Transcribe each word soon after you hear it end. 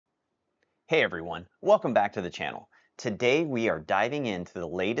Hey everyone, welcome back to the channel. Today we are diving into the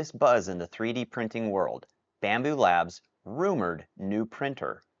latest buzz in the 3D printing world, Bambu Lab's rumored new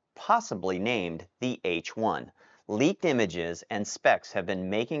printer, possibly named the H1. Leaked images and specs have been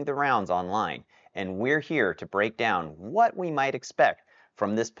making the rounds online, and we're here to break down what we might expect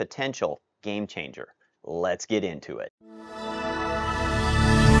from this potential game changer. Let's get into it.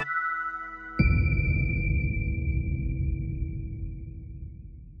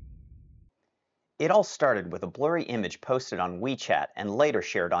 It all started with a blurry image posted on WeChat and later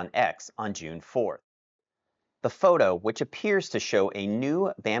shared on X on June 4th. The photo, which appears to show a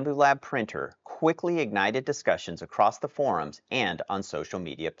new Bambu Lab printer, quickly ignited discussions across the forums and on social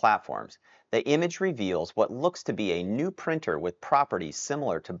media platforms. The image reveals what looks to be a new printer with properties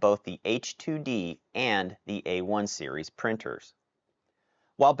similar to both the H2D and the A1 series printers.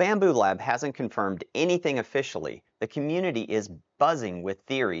 While Bambu Lab hasn't confirmed anything officially, the community is buzzing with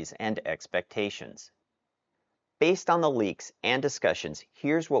theories and expectations. Based on the leaks and discussions,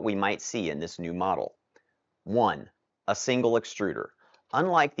 here's what we might see in this new model. 1. A single extruder.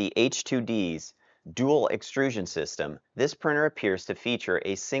 Unlike the H2D's dual extrusion system, this printer appears to feature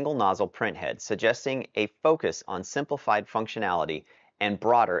a single nozzle printhead, suggesting a focus on simplified functionality and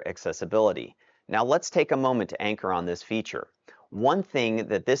broader accessibility. Now let's take a moment to anchor on this feature. One thing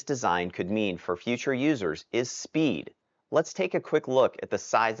that this design could mean for future users is speed. Let's take a quick look at the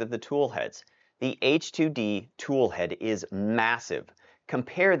size of the tool heads. The H2D tool head is massive.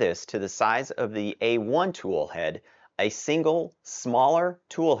 Compare this to the size of the A1 tool head. A single, smaller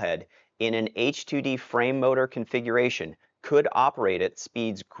tool head in an H2D frame motor configuration could operate at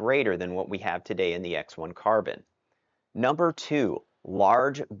speeds greater than what we have today in the X1 Carbon. Number 2.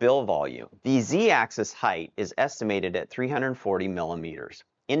 Large build volume. The Z-axis height is estimated at 340 millimeters,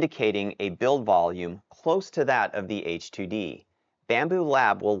 indicating a build volume close to that of the H2D. Bambu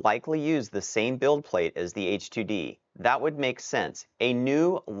Lab will likely use the same build plate as the H2D. That would make sense, a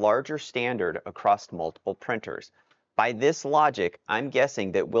new, larger standard across multiple printers. By this logic, I'm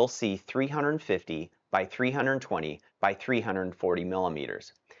guessing that we'll see 350 by 320 by 340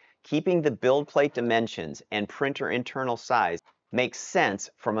 millimeters. Keeping the build plate dimensions and printer internal size makes sense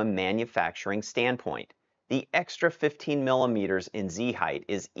from a manufacturing standpoint. The extra 15 millimeters in Z height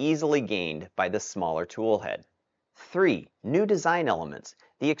is easily gained by the smaller tool head. 3. New design elements.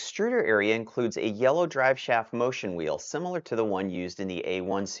 The extruder area includes a yellow drive shaft motion wheel similar to the one used in the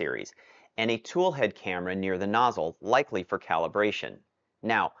A1 series, and a tool head camera near the nozzle, likely for calibration.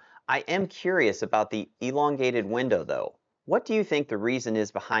 Now, I am curious about the elongated window though. What do you think the reason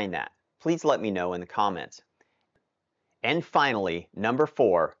is behind that? Please let me know in the comments. And finally, number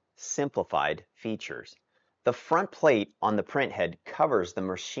 4, simplified features. The front plate on the printhead covers the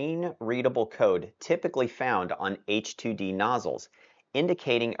machine-readable code typically found on H2D nozzles,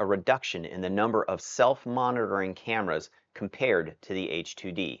 indicating a reduction in the number of self-monitoring cameras compared to the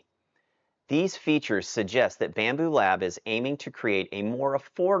H2D. These features suggest that Bambu Lab is aiming to create a more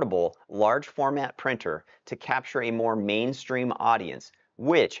affordable, large-format printer to capture a more mainstream audience,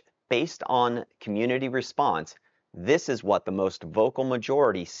 which, based on community response, this is what the most vocal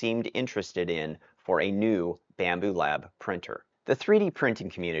majority seemed interested in for a new Bambu Lab printer. The 3D printing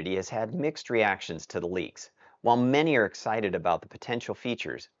community has had mixed reactions to the leaks. While many are excited about the potential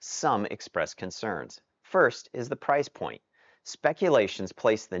features, some express concerns. First is the price point. Speculations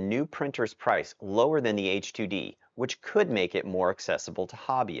place the new printer's price lower than the H2D, which could make it more accessible to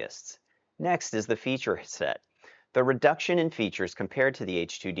hobbyists. Next is the feature set. The reduction in features compared to the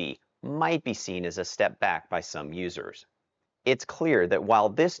H2D might be seen as a step back by some users. It's clear that while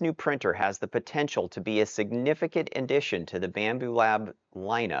this new printer has the potential to be a significant addition to the Bambu Lab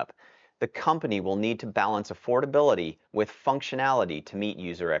lineup, the company will need to balance affordability with functionality to meet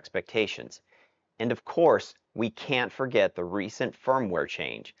user expectations. And of course, we can't forget the recent firmware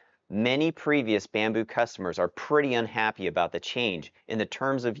change. Many previous Bambu customers are pretty unhappy about the change in the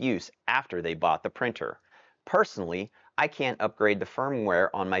terms of use after they bought the printer. Personally, I can't upgrade the firmware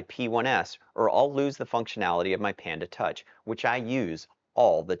on my P1S or I'll lose the functionality of my Panda Touch, which I use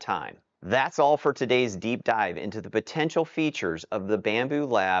all the time. That's all for today's deep dive into the potential features of the Bambu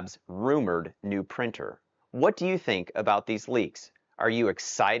Lab's rumored new printer. What do you think about these leaks? Are you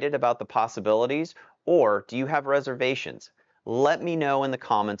excited about the possibilities, or do you have reservations? Let me know in the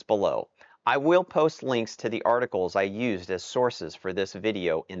comments below. I will post links to the articles I used as sources for this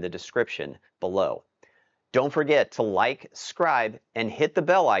video in the description below. Don't forget to like, subscribe, and hit the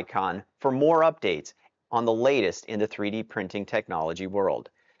bell icon for more updates on the latest in the 3D printing technology world.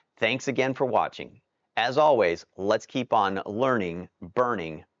 Thanks again for watching. As always, let's keep on learning,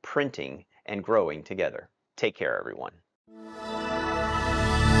 burning, printing, and growing together. Take care, everyone.